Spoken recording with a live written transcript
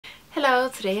Hello,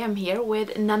 today I'm here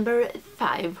with number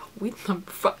 5, with the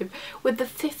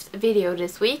 5th video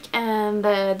this week, and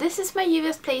this is my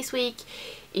Juvia's Place week.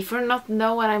 If you not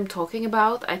know what I'm talking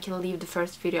about, I can leave the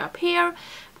first video up here,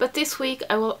 but this week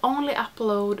I will only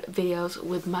upload videos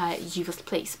with my Juvia's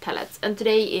Place palettes, and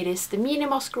today it is the Mini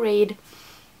Masquerade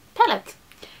palette.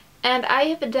 And I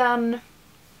have done,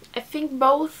 I think,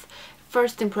 both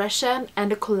first impression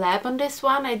and a collab on this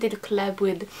one. I did a collab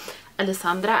with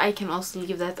Alessandra. I can also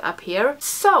leave that up here.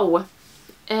 So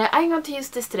I'm going to use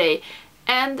this today,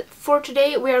 and for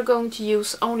today we are going to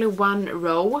use only one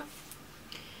row,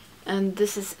 and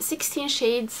this is 16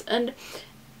 shades. And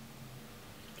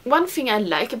one thing I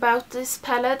like about this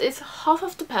palette is half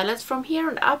of the palette from here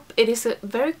and up it is a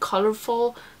very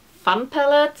colorful, fun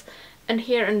palette, and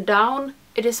here and down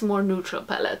it is a more neutral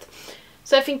palette.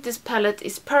 So I think this palette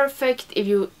is perfect if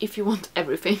you want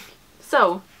everything.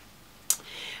 So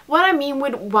what I mean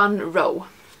with one row,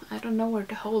 I don't know where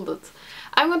to hold it.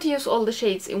 I'm going to use all the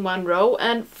shades in one row,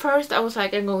 and first I was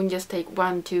like, I'm going to just take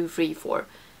 1, 2, 3, 4.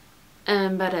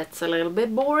 But that's a little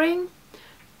bit boring.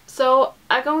 So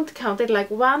I'm going to count it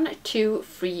like 1, 2,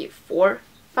 3, 4,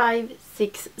 5,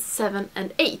 6, 7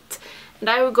 and 8. And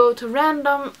I will go to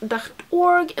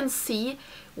random.org and see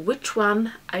which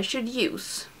one I should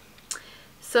use.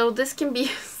 So this can be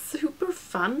super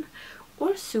fun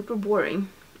or super boring.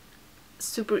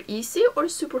 Super easy or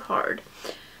super hard.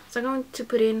 So I'm going to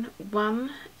put in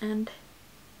 1 and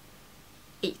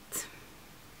 8.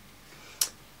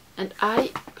 And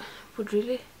I would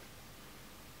really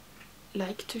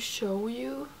like to show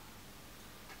you,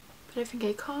 but I think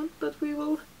I can't, but we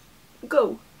will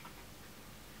go.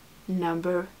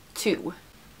 Number 2.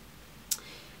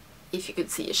 If you could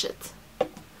see a shit.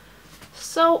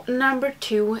 So number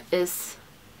 2 is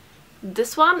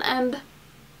this one, and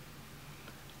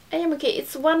I am okay.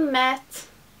 It's one matte,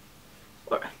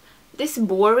 or this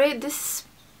Bori. This is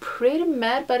pretty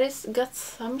matte, but it's got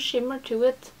some shimmer to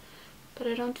it. But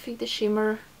I don't think the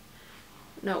shimmer.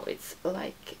 No, it's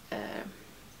like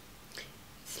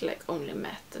only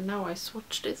matte. And now I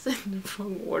swatched this in the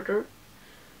wrong order.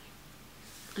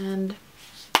 And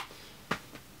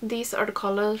these are the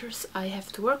colors I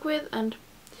have to work with. And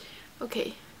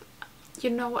okay, you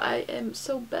know I am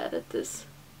so bad at this.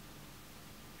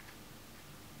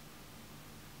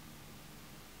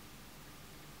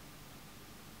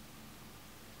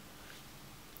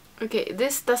 Okay,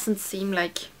 this doesn't seem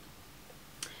like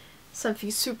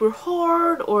something super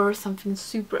hard or something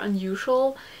super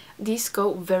unusual. These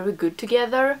go very good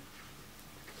together.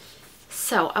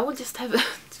 So I will just have to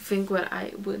think what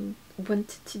I would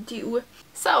want to do.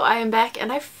 So I am back,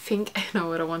 and I think I know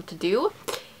what I want to do.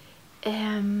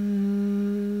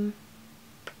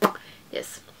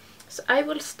 Yes. So I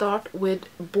will start with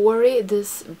Bori,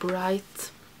 this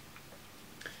bright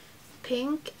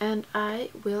pink, and I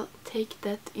will take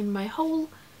that in my whole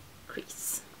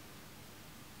crease.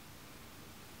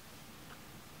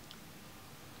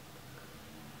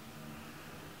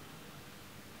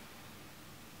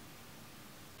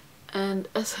 And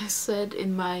as I said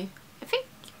in my, I think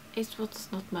it was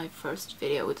not my first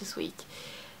video this week,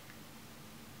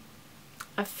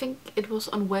 I think it was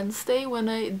on Wednesday when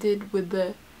I did with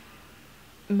the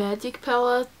Magic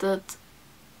palette, that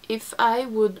if I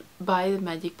would buy the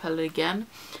Magic palette again,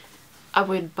 I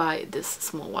would buy this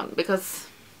small one, because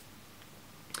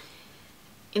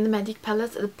in the Magic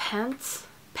palette the pants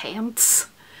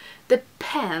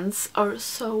are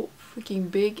so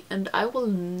freaking big, and I will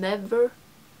never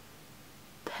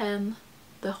pen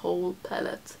the whole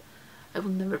palette. I will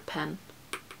never pen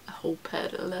a whole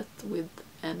palette with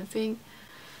anything.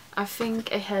 I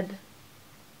think I had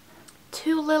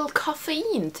too little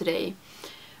caffeine today.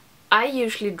 I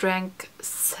usually drank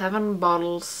 7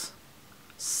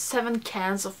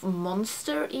 cans of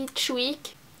Monster each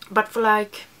week, but for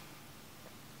like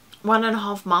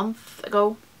 1.5 months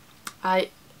ago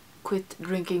I quit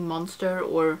drinking Monster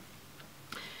or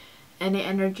any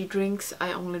energy drinks.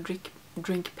 I only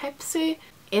drink Pepsi.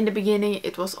 In the beginning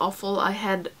it was awful. I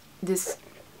had this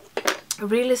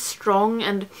really strong,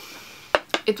 and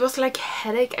it was like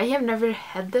headache. I have never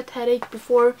had that headache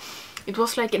before. It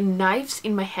was like knives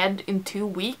in my head in 2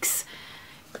 weeks.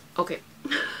 Okay,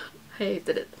 I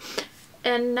hated it.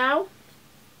 And now,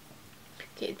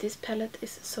 okay, this palette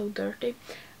is so dirty.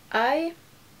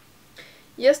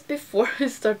 Just before I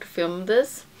start to film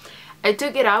this, I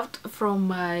took it out from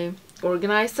my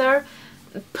organizer,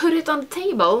 put it on the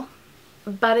table,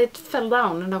 but it fell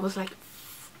down, and I was like,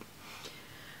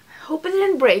 I hope it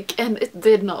didn't break, and it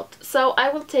did not. So I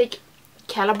will take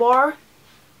Calabar,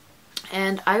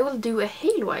 and I will do a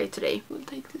halo eye today. We'll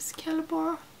take this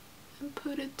Calabar and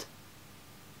put it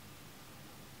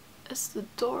as the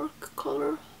dark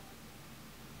color.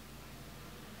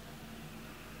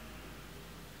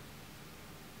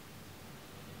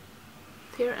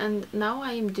 There, and now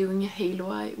I am doing a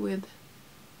halo eye with...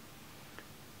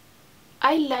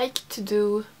 I like to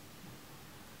do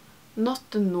not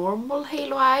the normal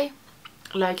halo eye,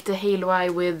 like the halo eye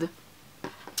with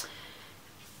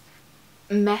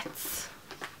mattes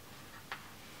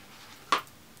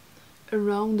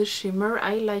around the shimmer.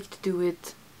 I like to do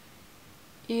it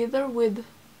either with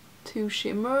 2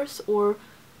 shimmers or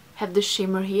have the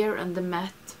shimmer here and the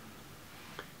matte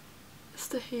as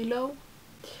the halo.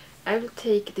 I will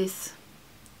take this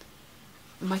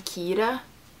Makira.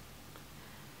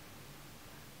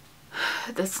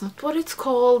 That's not what it's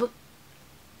called.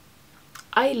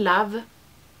 I love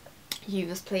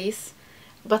Juvia's Place,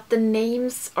 but the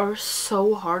names are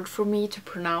so hard for me to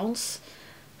pronounce,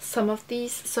 some of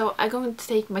these. So I'm going to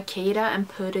take Makira and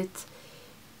put it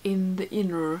in the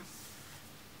inner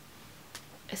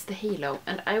as the halo.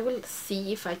 And I will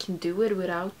see if I can do it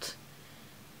without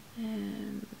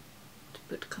to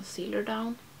put concealer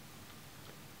down.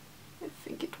 I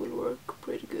think it will work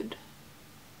pretty good.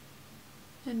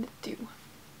 And it do.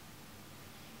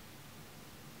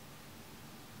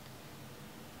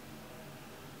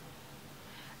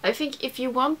 I think if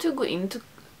you want to go into,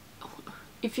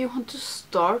 if you want to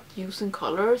start using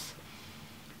colors,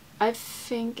 I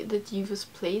think that Juvia's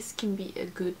Place can be a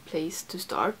good place to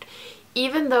start.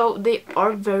 Even though they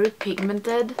are very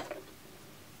pigmented,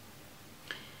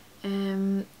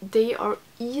 they are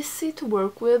easy to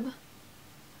work with.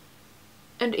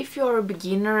 And if you are a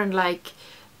beginner and like,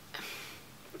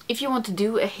 if you want to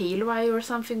do a halo eye or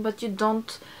something, but you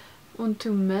don't want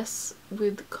to mess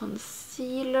with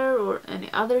concealer or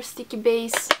any other sticky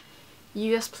base,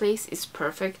 Juvia's Place is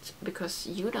perfect because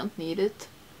you don't need it.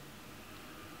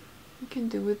 You can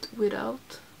do it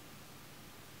without.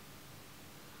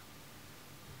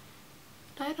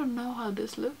 I don't know how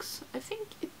this looks. I think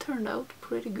it turned out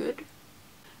pretty good.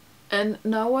 And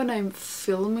now when I'm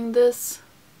filming this,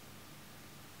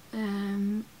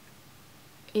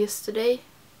 yesterday,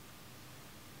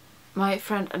 my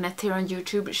friend Annette here on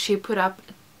YouTube, she put up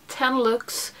 10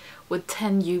 looks with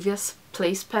 10 Juvia's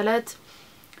Place palette,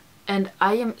 and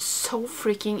I am so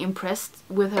freaking impressed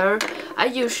with her. I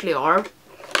usually are,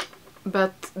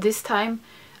 but this time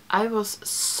I was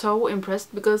so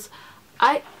impressed because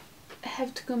I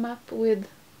have to come up with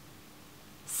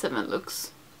 7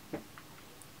 looks,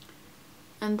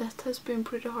 and that has been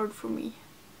pretty hard for me.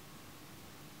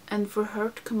 And for her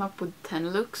to come up with 10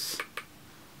 looks,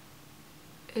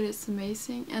 it is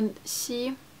amazing. And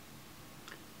she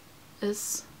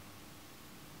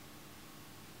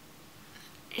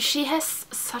has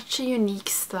such a unique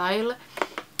style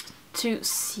to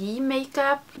see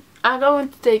makeup. I'm going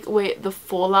to take away the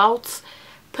fallouts,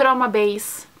 put on my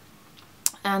base,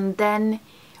 and then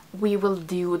we will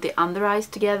do the under eyes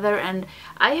together. And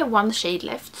I have 1 shade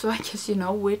left, so I guess you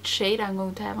know which shade I'm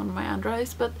going to have on my under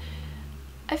eyes, but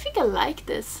I think I like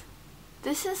this.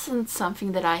 This isn't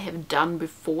something that I have done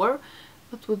before,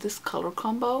 but with this color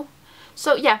combo.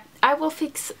 So yeah, I will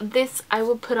fix this, I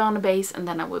will put on a base, and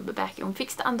then I will be back and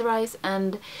fix the under eyes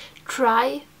and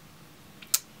try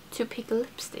to pick a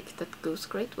lipstick that goes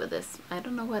great with this. I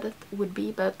don't know what it would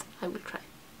be, but I will try.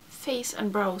 Face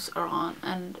and brows are on,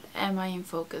 and am I in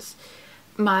focus?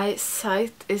 My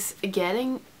sight is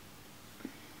getting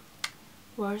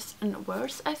worse and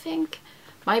worse, I think.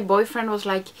 My boyfriend was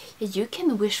like, you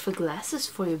can wish for glasses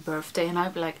for your birthday, and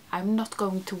I'm like, I'm not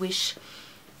going to wish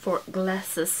for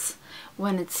glasses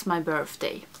when it's my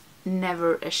birthday.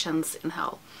 Never a chance in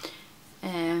hell.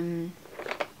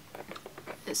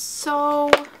 So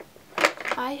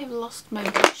I have lost my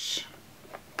brush.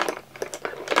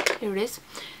 Here it is.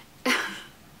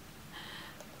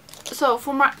 So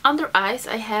for my under eyes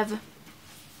I have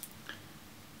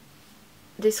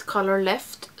this color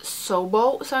left,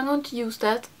 Sobo, so I'm going to use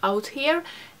that out here,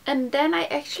 and then I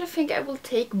actually think I will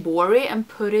take Bori and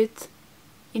put it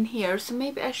in here, so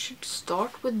maybe I should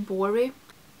start with Bori.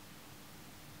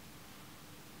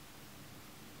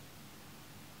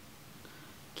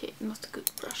 Okay, not a good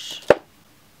brush.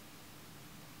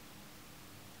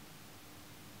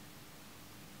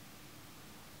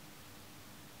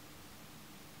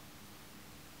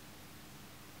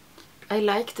 I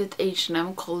like that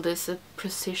H&M called this a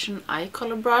precision eye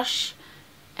color brush,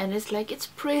 and it's like, it's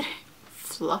pretty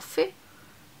fluffy.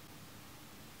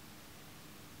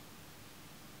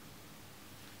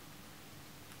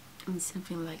 And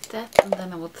something like that, and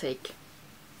then I will take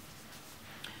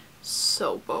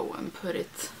Sobo and put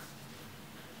it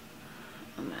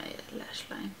on my lash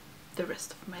line, the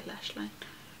rest of my lash line.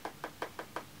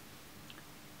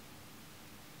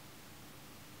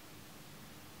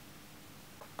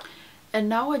 And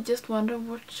now I just wonder,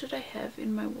 what should I have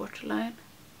in my waterline?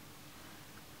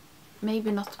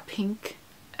 Maybe not pink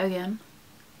again.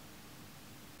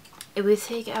 If we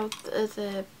take out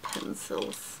the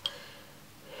pencils.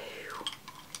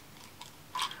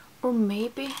 Or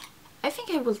maybe, I think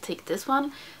I will take this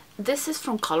one. This is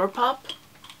from Colourpop.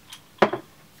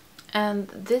 And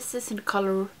this is in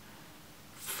color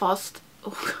Fast.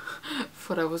 Oh,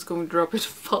 thought I was going to drop it.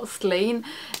 Fast Lane.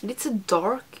 And it's a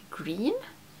dark green.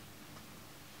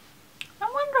 I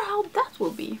wonder how that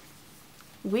will be.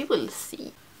 We will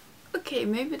see. Okay,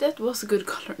 maybe that was a good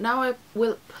color. Now I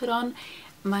will put on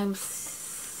my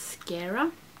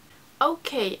mascara.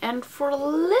 Okay, and for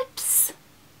lips,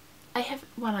 I have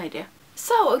one idea.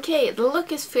 So, okay, the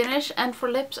look is finished, and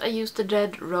for lips I used the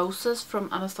Dead Roses from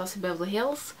Anastasia Beverly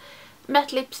Hills.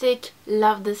 Matte lipstick,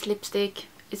 love this lipstick.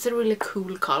 It's a really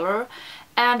cool color.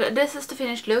 And this is the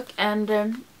finished look,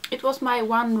 and it was my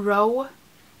one row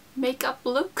makeup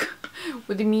look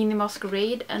with the mini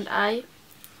Masquerade, and I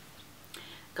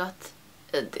got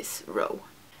this row.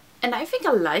 And I think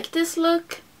I like this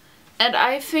look, and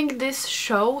I think this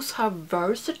shows how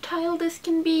versatile this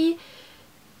can be,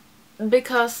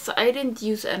 because I didn't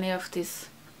use any of this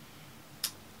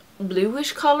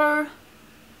bluish color.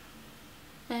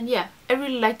 And yeah, I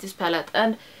really like this palette,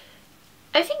 and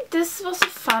I think this was a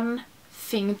fun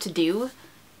thing to do.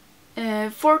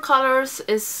 4 colors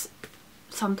is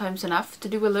sometimes enough to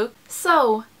do a look.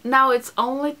 So now it's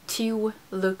only 2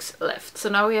 looks left. So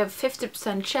now we have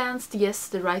 50% chance to guess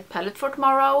the right palette for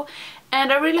tomorrow.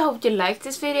 And I really hope you liked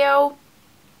this video.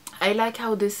 I like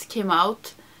how this came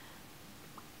out.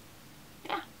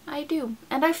 Yeah, I do.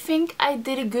 And I think I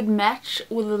did a good match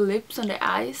with the lips and the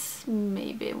eyes.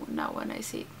 Maybe now when I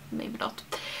see it, maybe not.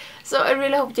 So I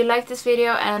really hope you liked this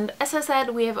video, and as I said,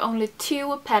 we have only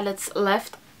 2 palettes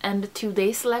left and 2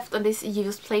 days left on this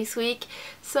Juvia's Place week.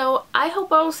 So I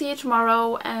hope I will see you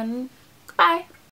tomorrow, and goodbye!